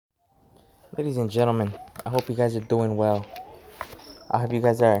Ladies and gentlemen, I hope you guys are doing well. I hope you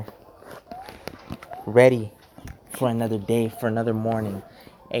guys are ready for another day, for another morning.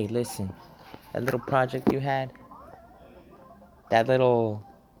 Hey, listen, that little project you had, that little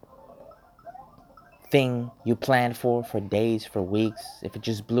thing you planned for days, for weeks, if it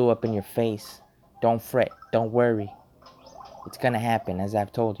just blew up in your face, don't fret, don't worry. It's gonna happen, as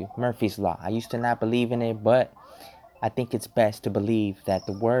I've told you. Murphy's Law. I used to not believe in it, but I think it's best to believe that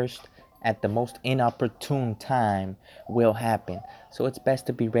the worst at the most inopportune time will happen. So it's best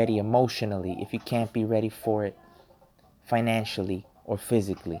to be ready emotionally if you can't be ready for it financially or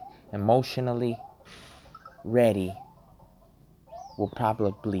physically. Emotionally ready will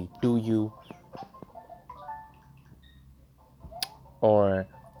probably do you or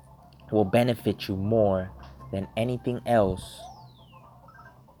will benefit you more than anything else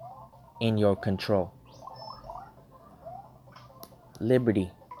in your control.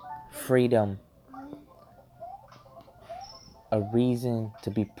 Liberty, freedom, a reason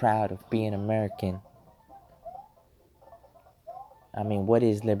to be proud of being American. I mean, what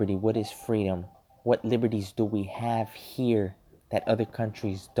is liberty? What is freedom? What liberties do we have here that other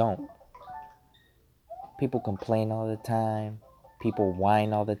countries don't? People complain all the time. People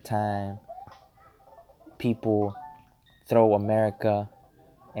whine all the time. People throw America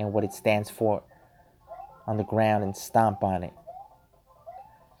and what it stands for on the ground and stomp on it.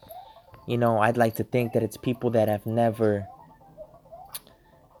 You know, I'd like to think that it's people that have never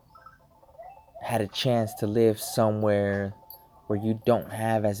had a chance to live somewhere where you don't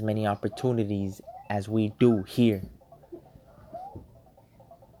have as many opportunities as we do here.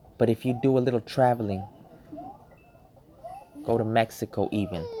 But if you do a little traveling, go to Mexico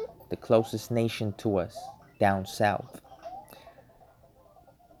even, the closest nation to us down south,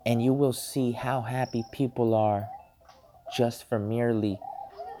 and you will see how happy people are just for merely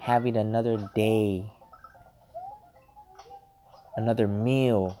having another day, another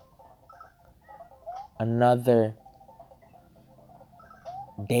meal, another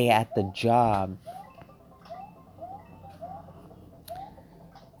day at the job.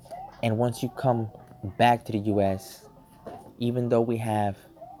 And once you come back to the US, even though we have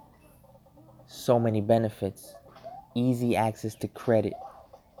so many benefits, easy access to credit,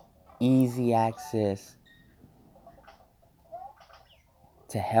 easy access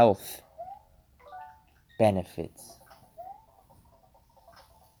to health benefits,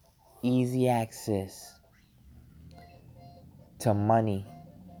 easy access to money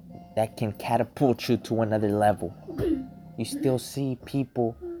that can catapult you to another level, you still see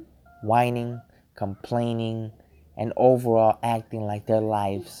people whining, complaining, and overall acting like their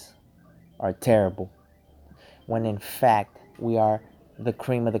lives are terrible, when in fact we are the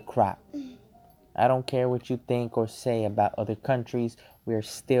cream of the crop. I don't care what you think or say about other countries, we are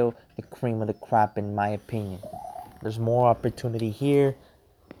still the cream of the crop in my opinion. There's more opportunity here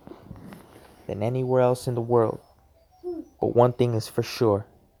than anywhere else in the world. But one thing is for sure,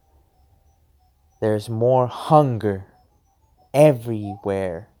 there's more hunger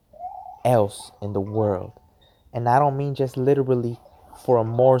everywhere else in the world. And I don't mean just literally for a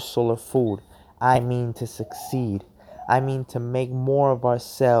morsel of food. I mean to succeed. I mean to make more of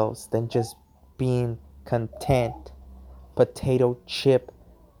ourselves than just being content, potato chip,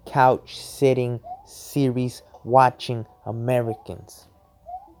 couch sitting, series watching Americans.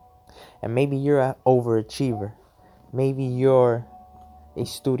 And maybe you're an overachiever. Maybe you're a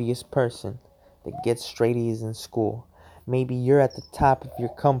studious person that gets straight A's in school. Maybe you're at the top of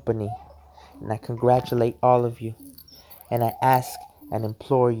your company. And I congratulate all of you. And I ask and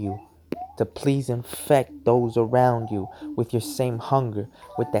implore you to please infect those around you with your same hunger,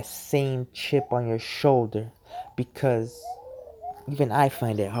 with that same chip on your shoulder. Because even I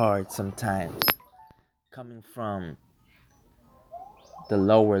find it hard sometimes. Coming from the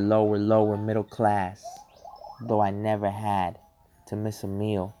lower middle class. Though I never had to miss a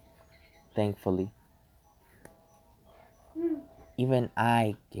meal, thankfully. Even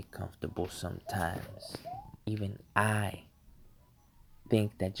I get comfortable sometimes. Even I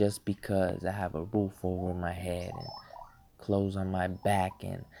think that just because I have a roof over my head and clothes on my back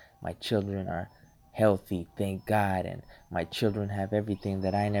and my children are healthy, thank God, and my children have everything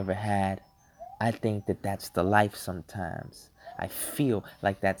that I never had, I think that that's the life sometimes. I feel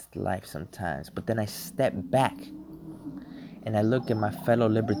like that's the life sometimes. But then I step back and I look at my fellow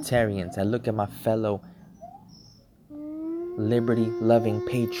libertarians. I look at my fellow liberty-loving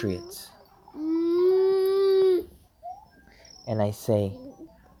patriots. And I say,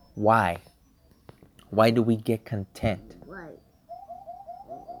 why? Why do we get content?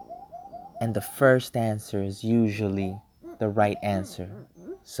 And the first answer is usually the right answer,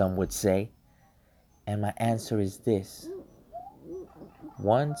 some would say. And my answer is this: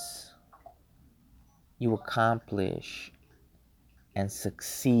 once you accomplish and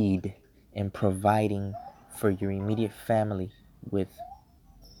succeed in providing for your immediate family with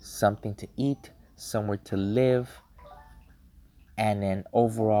something to eat, somewhere to live, and an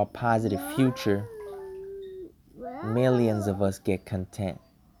overall positive future, millions of us get content.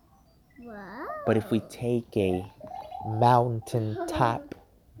 But if we take a mountaintop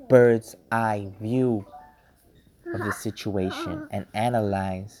bird's eye view of the situation and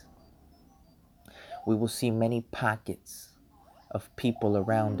analyze, we will see many pockets of people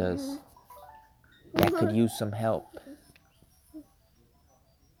around us that could use some help.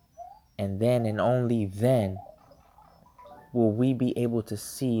 And then and only then will we be able to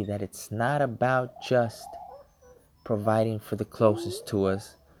see that it's not about just providing for the closest to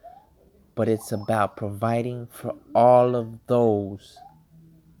us, but it's about providing for all of those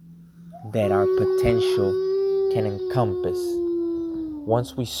that our potential can encompass.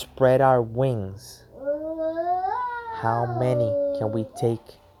 Once we spread our wings, how many can we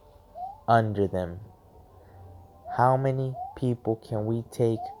take under them? How many people can we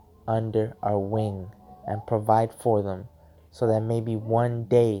take under our wing and provide for them so that maybe one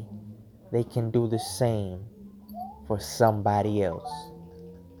day they can do the same for somebody else?